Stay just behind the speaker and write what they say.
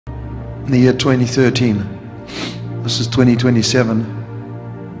in the year 2013. This is 2027.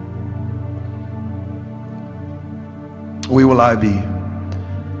 Where will I be?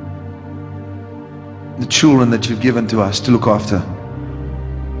 The children that you've given to us to look after,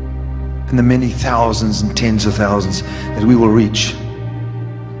 and the many thousands and tens of thousands that we will reach.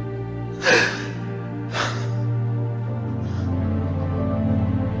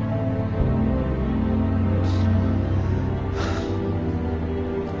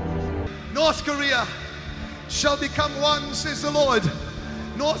 North Korea shall become one, says the Lord.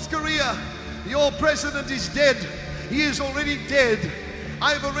 North Korea, your president is dead. He is already dead.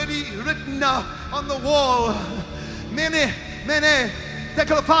 I've already written now on the wall, many,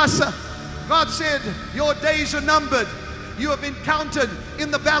 God said, your days are numbered. You have been counted in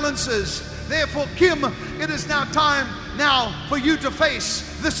the balances. Therefore, Kim, it is now time now for you to face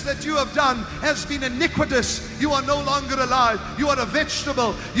this that you have done has been iniquitous. You are no longer alive. You are a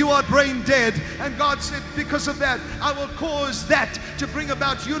vegetable. You are brain dead. And God said, because of that, I will cause that to bring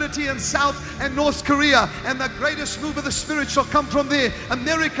about unity in South and North Korea. And the greatest move of the Spirit shall come from there.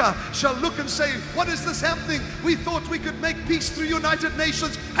 America shall look and say, what is this happening? We thought we could make peace through United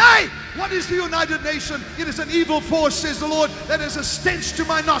Nations. Hey, what is the United Nation? It is an evil force, says the Lord, that is a stench to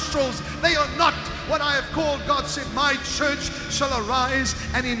my nostrils. They are not what I have called. God said, my church shall arise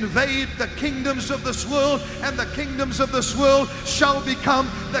and invade the kingdoms of this world, and the kingdoms of this world shall become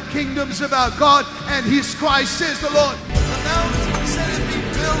the kingdoms of our God and His Christ, says the Lord. The mountains that have been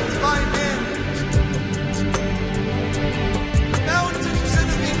built by men, the mountains that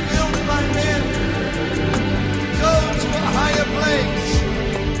have been built by men to go to a higher place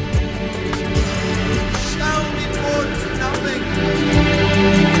shall be brought to nothing.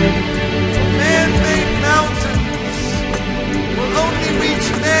 Man-made mountains will only reach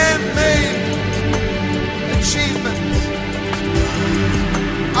man-made achievement.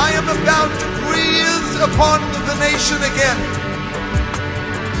 I am about to breathe upon the nation again.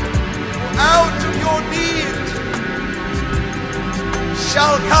 Out of your need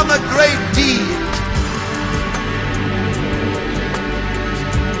shall come a great deed.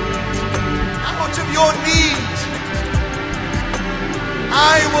 Out of your need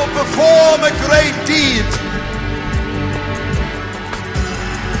I will perform a great deed.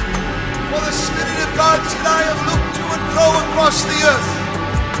 For the Spirit of God said, I have looked to and fro across the earth,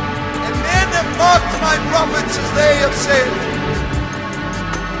 and men have mocked my prophets as they have said,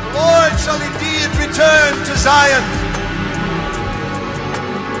 the Lord shall indeed return to Zion.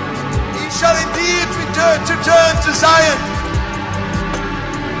 He shall indeed return to Zion.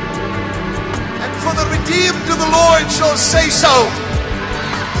 And for the redeemed of the Lord shall say so.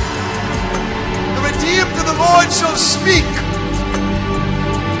 Redeemed of the Lord shall speak.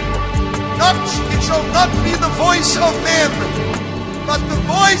 It shall not be the voice of men, but the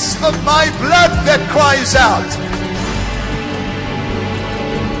voice of my blood that cries out.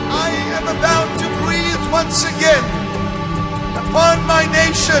 I am about to breathe once again upon my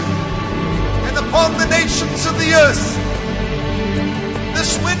nation and upon the nations of the earth.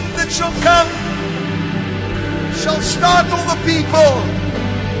 This wind that shall come shall startle the people.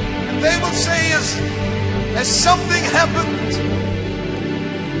 They will say, as something happened,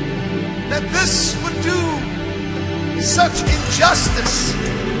 that this would do such injustice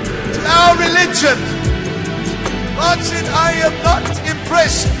to our religion. God said, I am not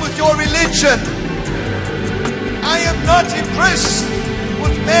impressed with your religion. I am not impressed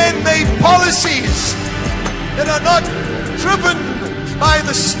with man-made policies that are not driven by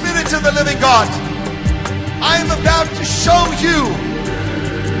the Spirit of the living God. I am about to show you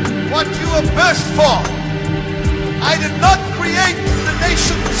what you were birthed for. I did not create the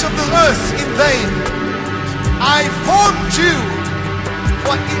nations of the earth in vain. I formed you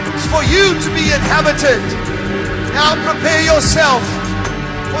for you to be inhabited. Now prepare yourself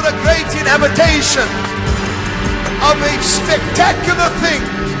for a great inhabitation of a spectacular thing,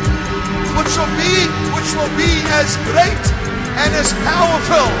 which will be as great and as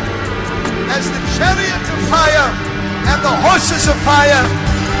powerful as the chariot of fire and the horses of fire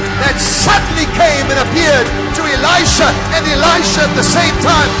that suddenly came and appeared to Elisha and Elisha at the same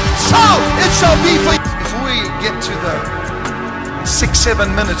time. So it shall be for you. If we get to the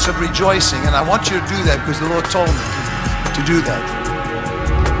 6-7 minutes of rejoicing, and I want you to do that because the Lord told me to do that.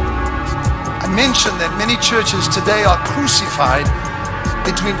 I mentioned that many churches today are crucified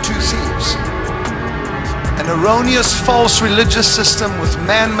between two thieves: an erroneous false religious system with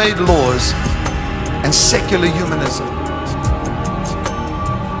man-made laws and secular humanism.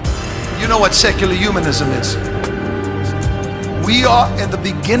 You know what secular humanism is? We are in the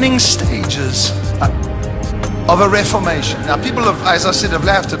beginning stages of a reformation. Now people have, as I said, have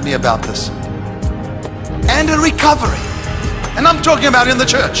laughed at me about this. And a recovery. And I'm talking about in the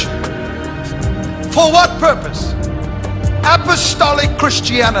church. For what purpose? Apostolic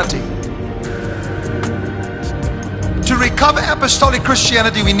Christianity. To recover apostolic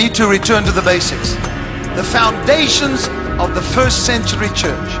Christianity, we need to return to the basics. The foundations of the first century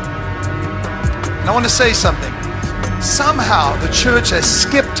church. And I want to say something. Somehow the church has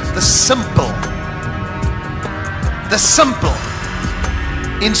skipped the simple. The simple.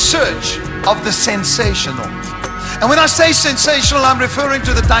 In search of the sensational. And when I say sensational, I'm referring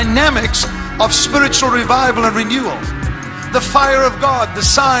to the dynamics of spiritual revival and renewal. The fire of God, the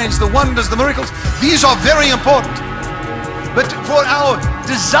signs, the wonders, the miracles. These are very important. But for our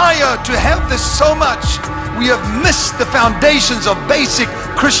desire to have this so much, we have missed the foundations of basic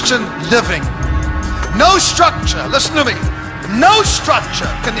Christian living. No structure, listen to me, no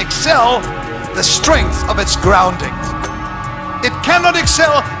structure can excel the strength of its grounding. It cannot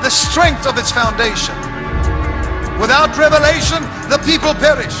excel the strength of its foundation. Without revelation, the people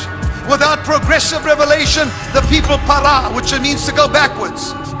perish. Without progressive revelation, the people para, which means to go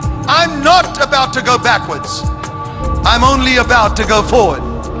backwards. I'm not about to go backwards. I'm only about to go forward.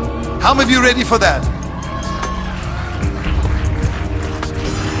 How many of you ready for that?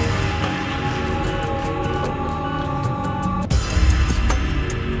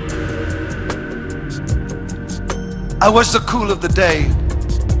 I was the cool of the day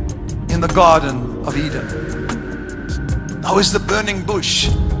in the Garden of Eden. I was the burning bush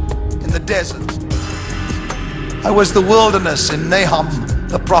in the desert. I was the wilderness in Nahum,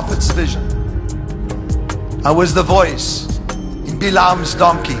 the prophet's vision. I was the voice in Bilam's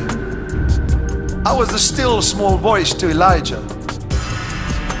donkey. I was the still small voice to Elijah.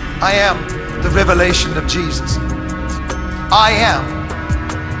 I am the revelation of Jesus. I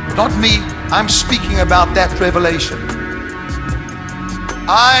am, not me, I'm speaking about that revelation.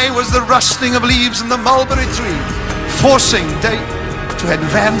 I was the rustling of leaves in the mulberry tree, forcing day to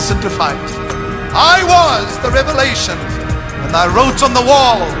advance and to fight. I was the revelation. And I wrote on the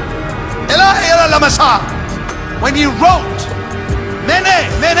wall, Eli, Eli, lama sabachthani. When he wrote, Mene,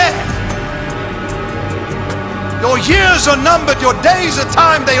 Mene, your years are numbered, your days are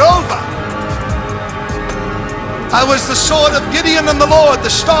time, they're over. I was the sword of Gideon and the Lord, the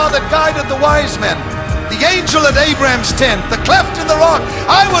star that guided the wise men, the angel at Abraham's tent, the cleft in the rock.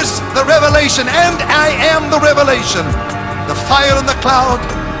 I was the revelation, and I am the revelation. The fire in the cloud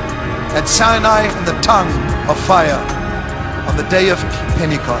at Sinai, and the tongue of fire on the day of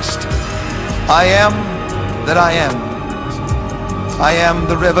Pentecost. I am that I am. I am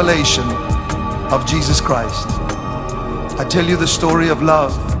the revelation of Jesus Christ. I tell you the story of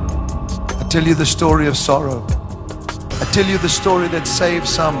love. I tell you the story of sorrow. I tell you the story that saves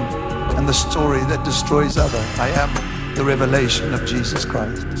some and the story that destroys others. I am the revelation of Jesus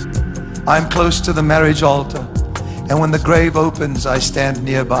Christ. I'm close to the marriage altar, and when the grave opens, I stand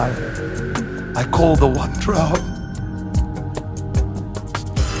nearby. I call the wanderer.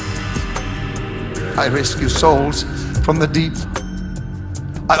 I rescue souls from the deep.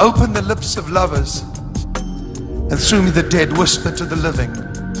 I open the lips of lovers, and through me the dead whisper to the living.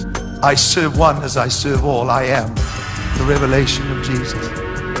 I serve one as I serve all. I am the revelation of Jesus.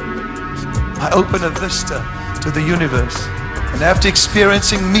 I open a vista to the universe, and after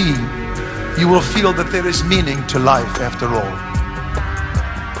experiencing me, you will feel that there is meaning to life after all.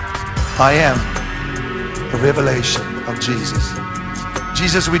 I am the revelation of Jesus.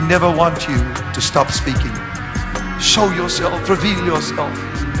 Jesus, we never want you to stop speaking. Show yourself, reveal yourself.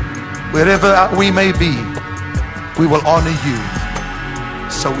 Wherever we may be, we will honor you.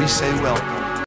 So we say welcome.